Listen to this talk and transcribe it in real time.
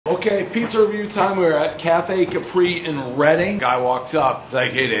Okay, pizza review time. We're at Cafe Capri in Reading. Guy walks up. He's like,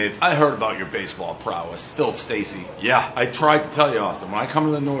 hey Dave, I heard about your baseball prowess. Phil Stacy. Yeah, I tried to tell you, Austin. When I come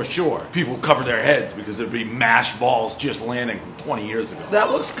to the North Shore, people cover their heads because there'd be mashed balls just landing from 20 years ago. That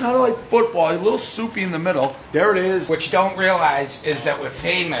looks kind of like football, a little soupy in the middle. There it is. What you don't realize is that we're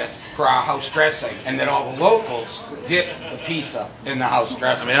famous for our house dressing and that all the locals dip the pizza in the house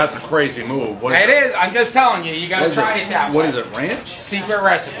dressing. I mean, that's a crazy move. It is. I'm just telling you. You got to try it that way. What is it, ranch? Secret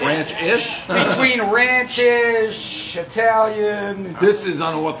recipe. Ranch-ish? Between ranch-ish, Italian. This is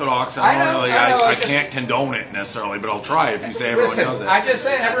unorthodox. I can't condone it necessarily, but I'll try it if you say everyone does it. I just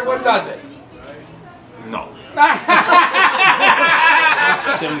say everyone does it. No.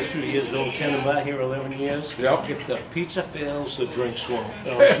 72 years old, tenant about here 11 years. Yep. If the pizza fails, the drinks won't.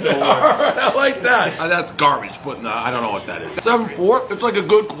 I like that. That's garbage, but I don't know what that is. 7-4, it's like a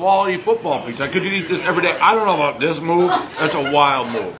good quality football pizza. I could eat this every day. I don't know about this move. That's a wild move.